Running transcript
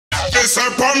this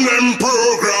upon them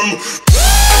program.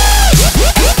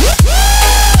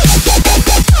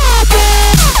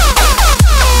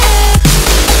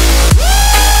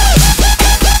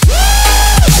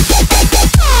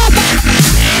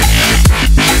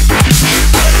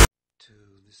 To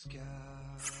the sky.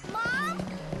 Mom!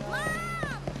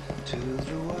 Mom! To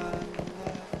the wild.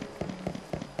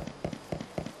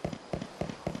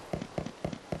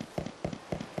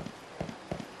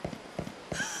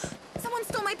 Someone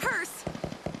stole my purse!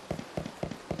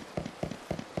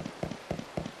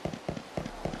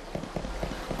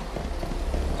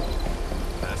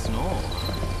 That's all.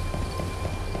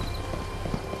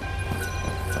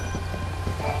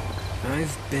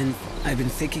 I've been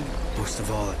thinking, most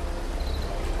of all,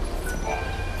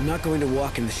 I'm not going to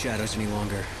walk in the shadows any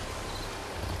longer.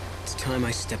 It's time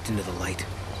I stepped into the light.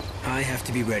 I have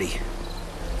to be ready.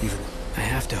 Even I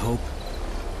have to hope.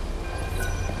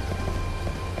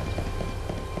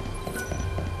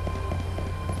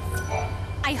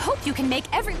 I hope you can make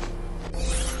every...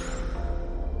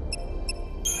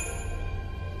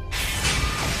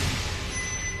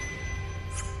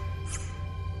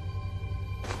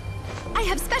 I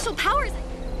have special powers!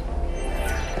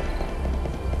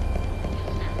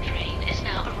 Train is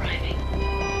now arriving.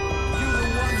 You're the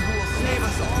one who will save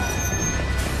us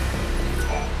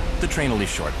all. The train will leave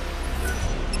short.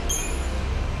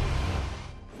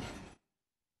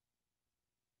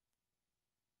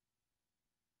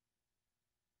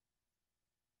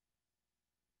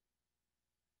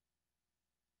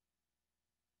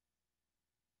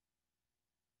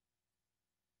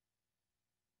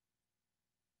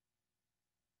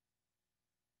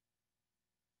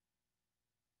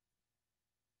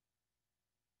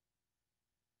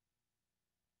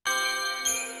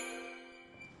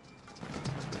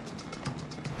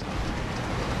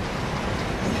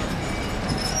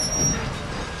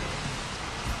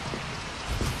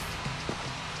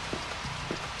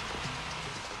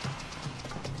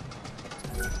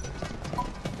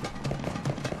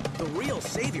 The real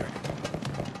savior.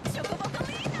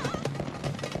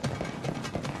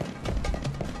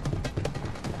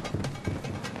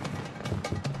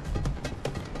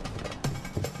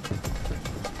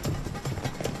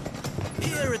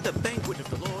 Here at the banquet of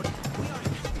the Lord, we are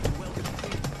happy to welcome and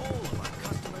treat all of our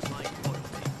customers like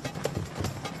royalty.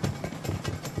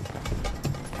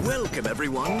 Welcome,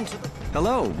 everyone, to the...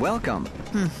 Hello, welcome.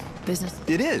 Business.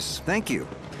 It is, thank you.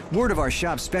 Word of our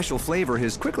shop's special flavor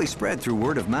has quickly spread through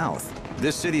word of mouth.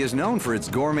 This city is known for its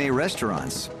gourmet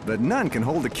restaurants, but none can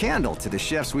hold a candle to the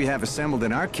chefs we have assembled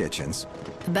in our kitchens.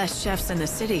 The best chefs in the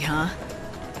city, huh?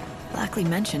 Lackley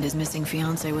mentioned his missing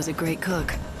fiancé was a great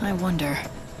cook. I wonder.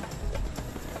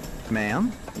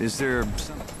 Ma'am, is there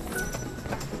some...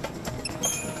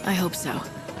 I hope so.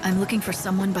 I'm looking for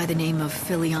someone by the name of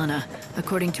Filiana.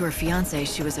 According to her fiancé,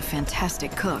 she was a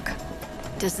fantastic cook.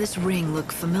 Does this ring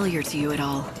look familiar to you at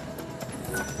all?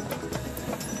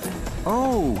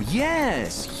 Oh,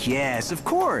 yes, of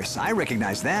course. I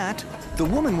recognize that. The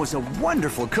woman was a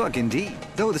wonderful cook indeed.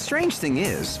 Though the strange thing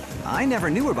is, I never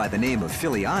knew her by the name of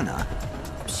Filiana.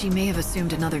 She may have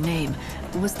assumed another name.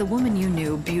 Was the woman you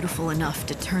knew beautiful enough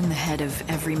to turn the head of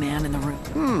every man in the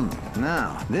room?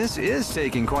 Now, this is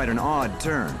taking quite an odd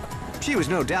turn. She was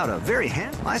no doubt a very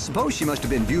I suppose she must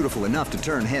have been beautiful enough to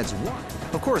turn heads once.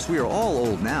 Of course, we are all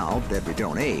old now, that we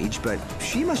don't age, but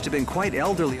she must have been quite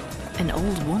elderly. An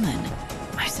old woman?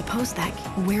 I suppose that...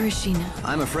 Where is she now?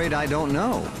 I'm afraid I don't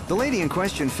know. The lady in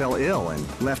question fell ill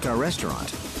and left our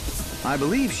restaurant. I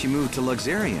believe she moved to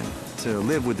Luxurian to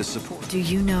live with the support. Do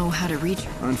you know how to reach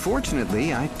her?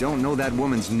 Unfortunately, I don't know that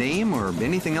woman's name or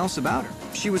anything else about her.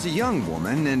 She was a young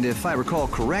woman, and if I recall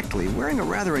correctly, wearing a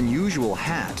rather unusual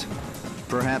hat.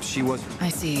 Perhaps she was... I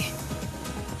see.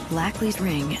 Lackley's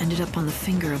ring ended up on the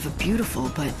finger of a beautiful,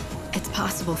 but it's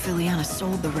possible Filiana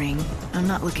sold the ring. I'm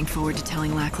not looking forward to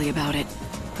telling Lackley about it,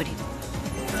 but he...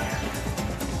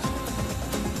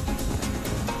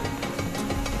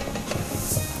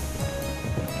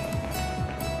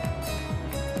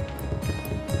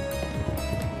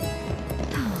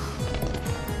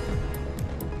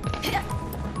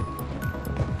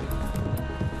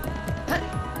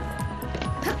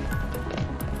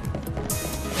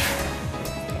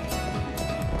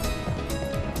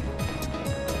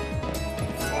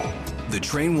 The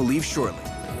train will leave shortly.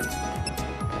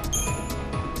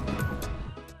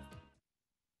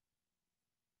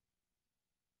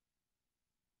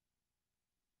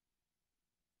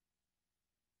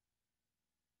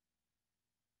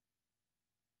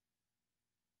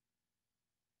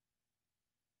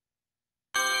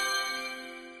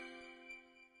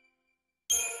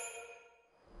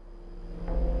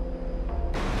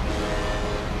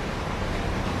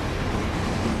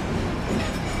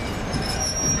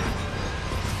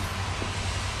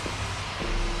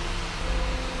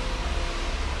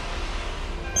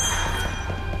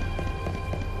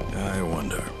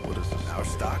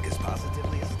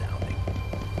 positively astounding.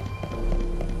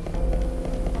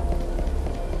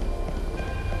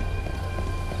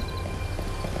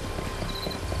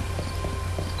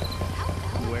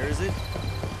 Where is it?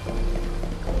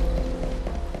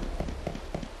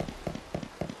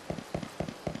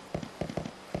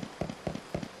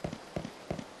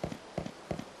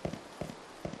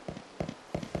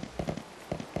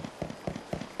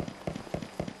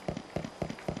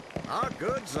 Our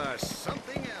goods are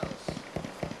something else.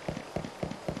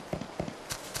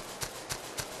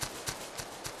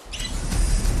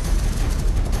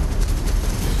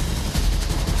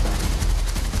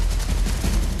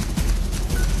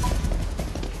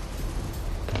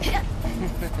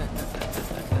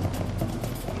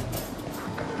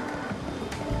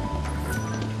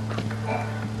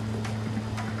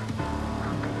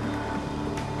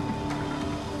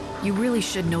 You really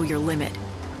should know your limit.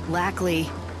 Lackley.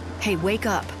 Hey, wake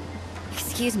up.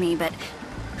 Excuse me, but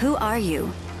who are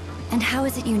you? And how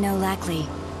is it you know Lackley?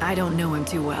 I don't know him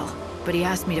too well, but he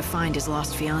asked me to find his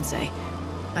lost fiancée.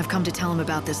 I've come to tell him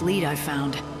about this lead I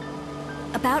found.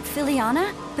 About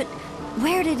Filiana? But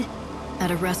where did...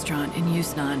 At a restaurant in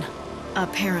XIII.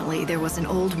 Apparently, there was an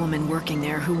old woman working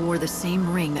there who wore the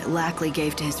same ring that Lackley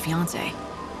gave to his fiancée.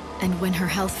 And when her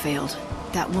health failed,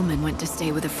 that woman went to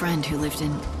stay with a friend who lived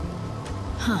in...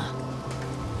 Huh.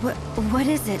 What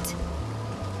is it?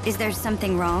 Is there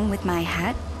something wrong with my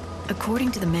hat?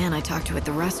 According to the man I talked to at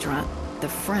the restaurant, the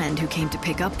friend who came to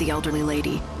pick up the elderly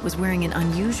lady was wearing an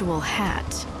unusual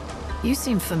hat. You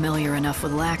seem familiar enough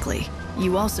with Lackley.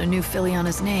 You also knew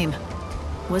Filiana's name.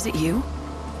 Was it you?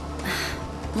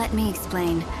 Let me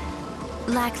explain.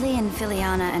 Lackley and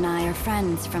Filiana and I are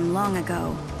friends from long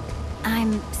ago.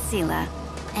 I'm Sela,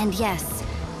 and yes,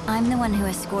 I'm the one who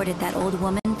escorted that old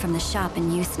woman from the shop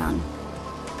in XIII.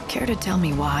 Care to tell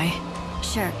me why?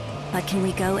 Sure, but can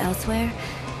we go elsewhere?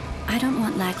 I don't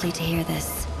want Lackley to hear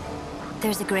this.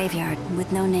 There's a graveyard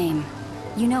with no name.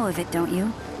 You know of it, don't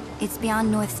you? It's beyond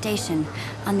North Station,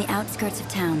 on the outskirts of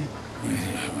town.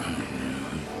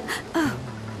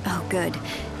 Oh, good.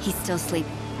 He's still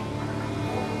sleeping.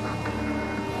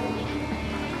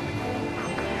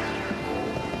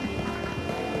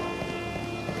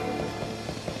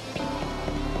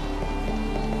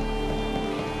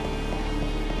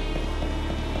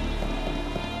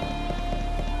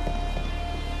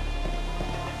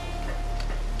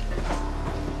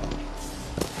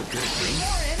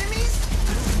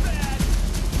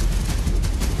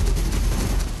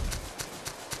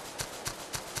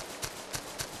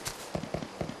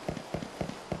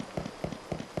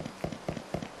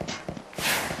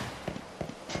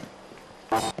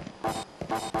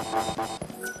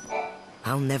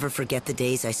 I'll never forget the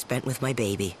days I spent with my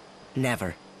baby.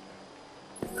 Never.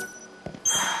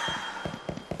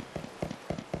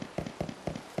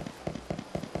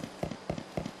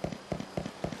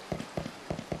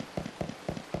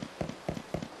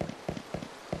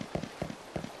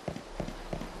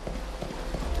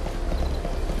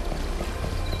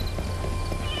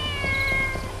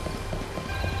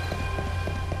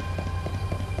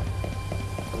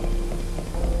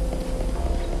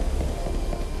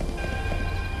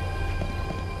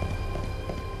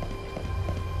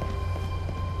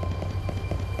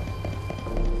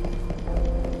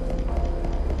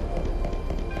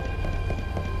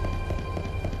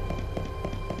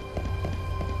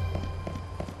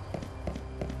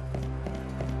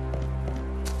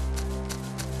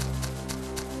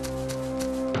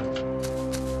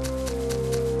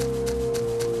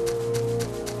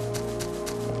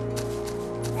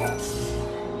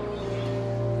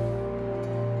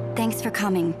 Thanks for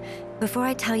coming. Before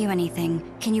I tell you anything,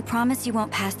 can you promise you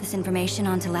won't pass this information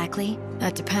on to Lackley?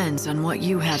 That depends on what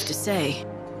you have to say.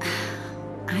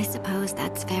 I suppose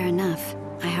that's fair enough.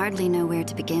 I hardly know where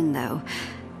to begin, though.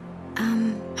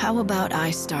 How about I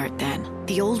start then?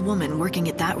 The old woman working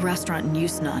at that restaurant in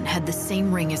XIII had the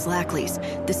same ring as Lackley's,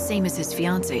 the same as his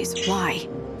fiancée's. Why?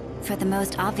 For the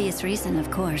most obvious reason,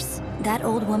 of course. That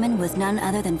old woman was none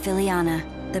other than Filiana,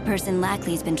 the person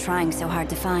Lackley's been trying so hard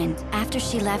to find. After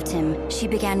she left him, she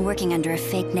began working under a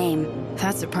fake name.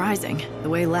 That's surprising. The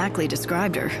way Lackley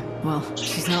described her. Well,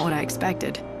 she's not what I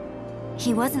expected.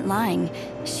 He wasn't lying.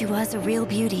 She was a real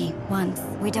beauty, once.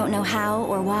 We don't know how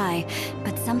or why,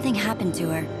 but something happened to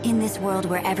her. In this world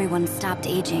where everyone stopped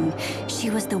aging, she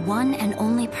was the one and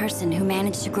only person who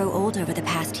managed to grow old over the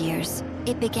past years.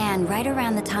 It began right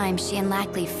around the time she and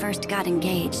Lackley first got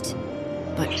engaged.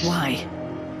 But why?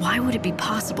 Why would it be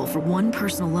possible for one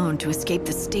person alone to escape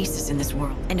the stasis in this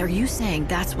world? And are you saying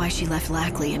that's why she left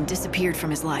Lackley and disappeared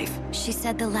from his life? She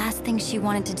said the last thing she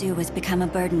wanted to do was become a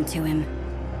burden to him.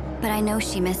 But I know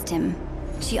she missed him.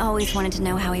 She always wanted to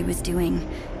know how he was doing.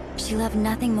 She loved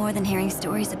nothing more than hearing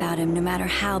stories about him, no matter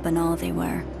how banal they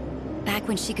were. Back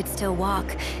when she could still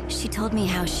walk, she told me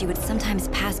how she would sometimes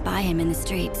pass by him in the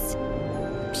streets.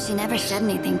 She never said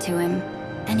anything to him,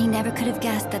 and he never could have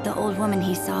guessed that the old woman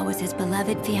he saw was his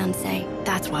beloved fiancée.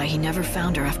 That's why he never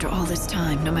found her after all this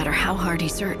time, no matter how hard he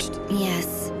searched.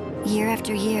 Yes. Year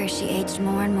after year, she aged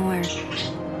more and more,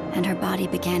 and her body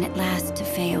began at last to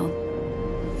fail.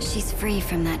 She's free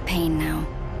from that pain now.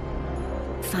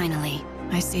 Finally.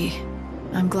 I see.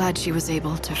 I'm glad she was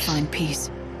able to find peace.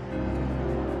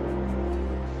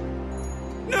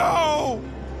 No!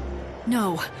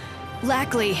 No.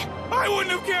 Lackley! I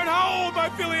wouldn't have cared how old my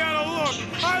Filiana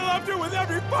looked. I loved her with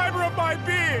every fiber of my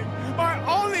being. My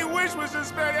only wish was to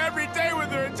spend every day with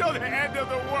her until the end of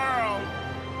the world.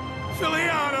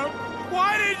 Filiana,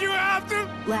 why did you have to?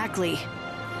 Lackley.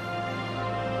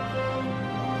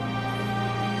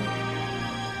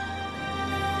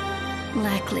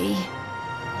 Lackley.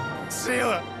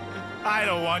 Seela, I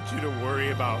don't want you to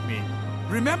worry about me.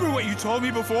 Remember what you told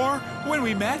me before, when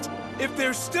we met? If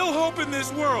there's still hope in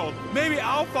this world, maybe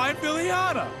I'll find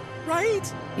Filiana,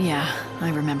 right? Yeah, I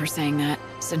remember saying that.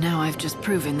 So now I've just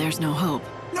proven there's no hope.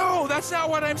 No, that's not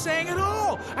what I'm saying at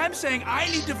all. I'm saying I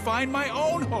need to find my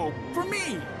own hope, for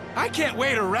me. I can't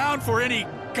wait around for any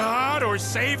god or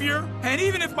savior. And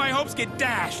even if my hopes get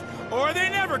dashed, or they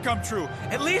never come true,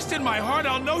 at least in my heart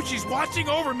I'll know she's watching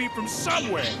over me from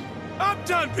somewhere. I'm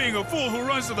done being a fool who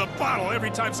runs to the bottle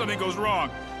every time something goes wrong.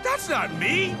 That's not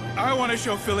me. I want to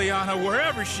show Filiana,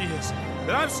 wherever she is,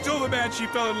 that I'm still the man she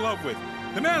fell in love with.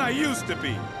 The man I used to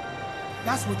be.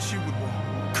 That's what she would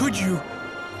want. Could you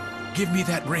give me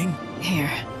that ring?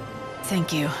 Here.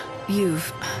 Thank you.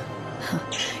 You've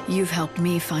helped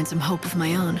me find some hope of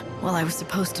my own, while I was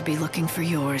supposed to be looking for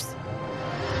yours.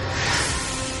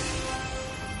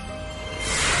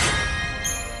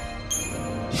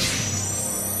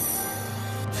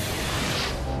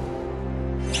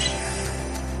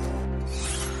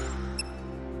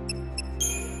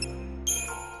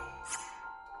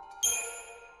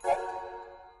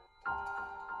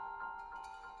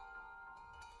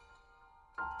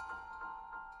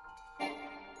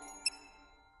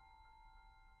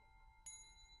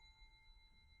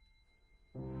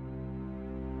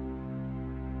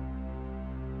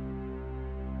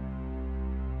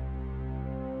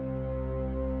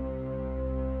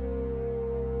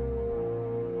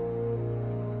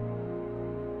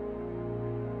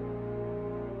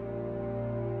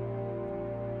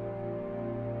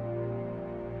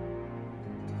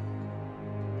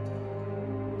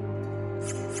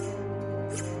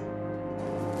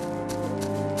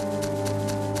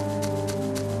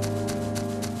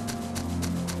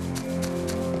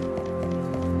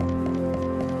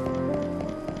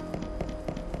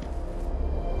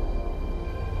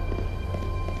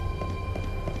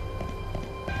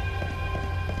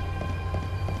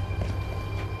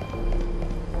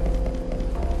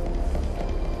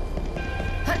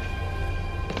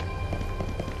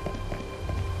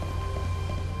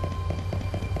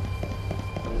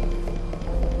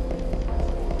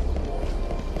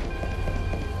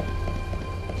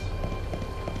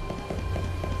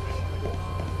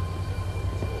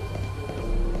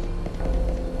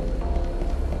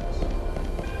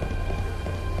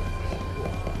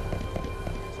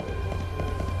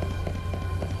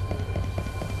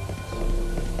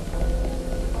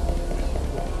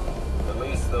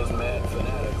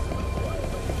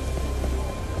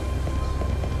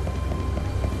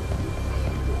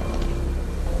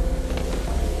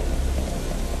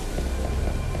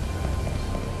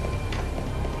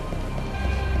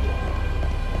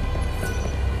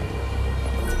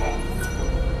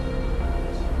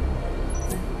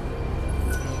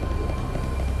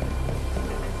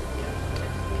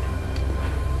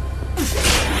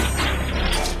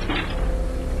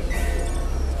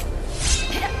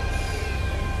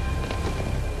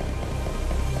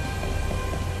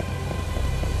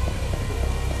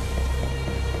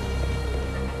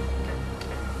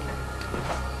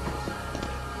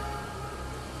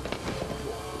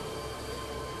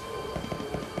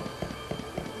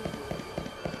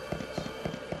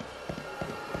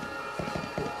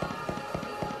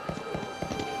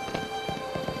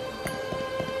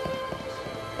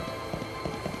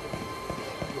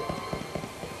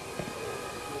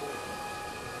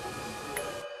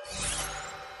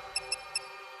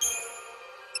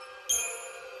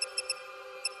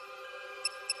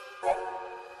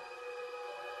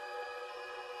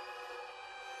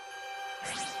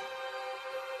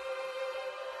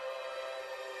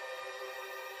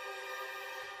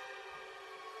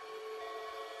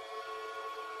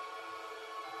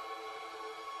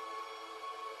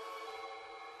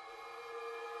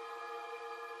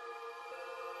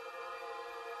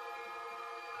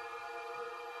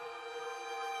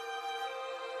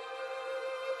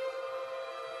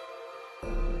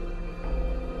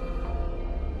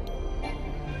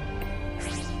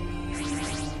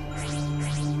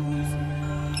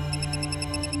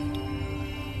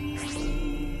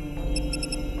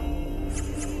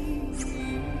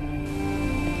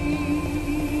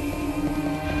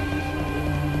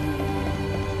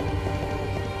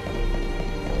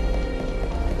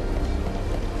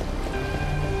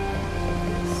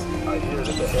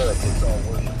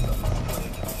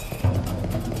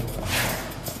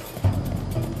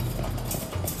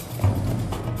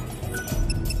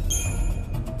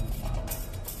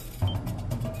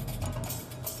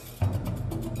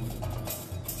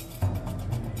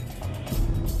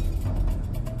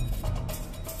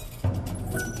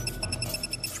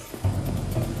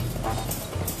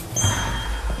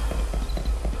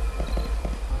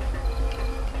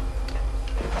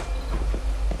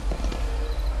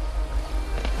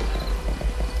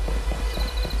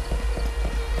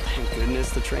 Thank goodness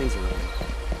the trains are running.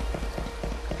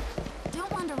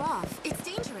 Don't wander off. It's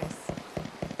dangerous.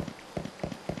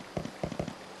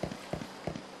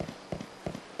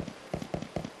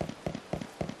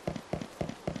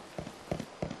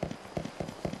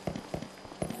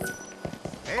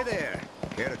 Hey there.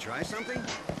 Care to try something?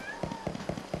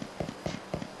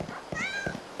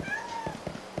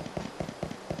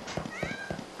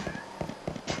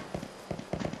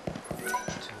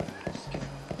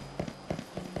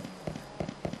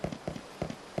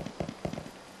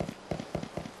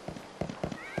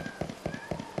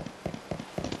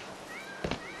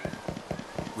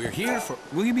 We're here for...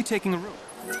 Will you be taking a room?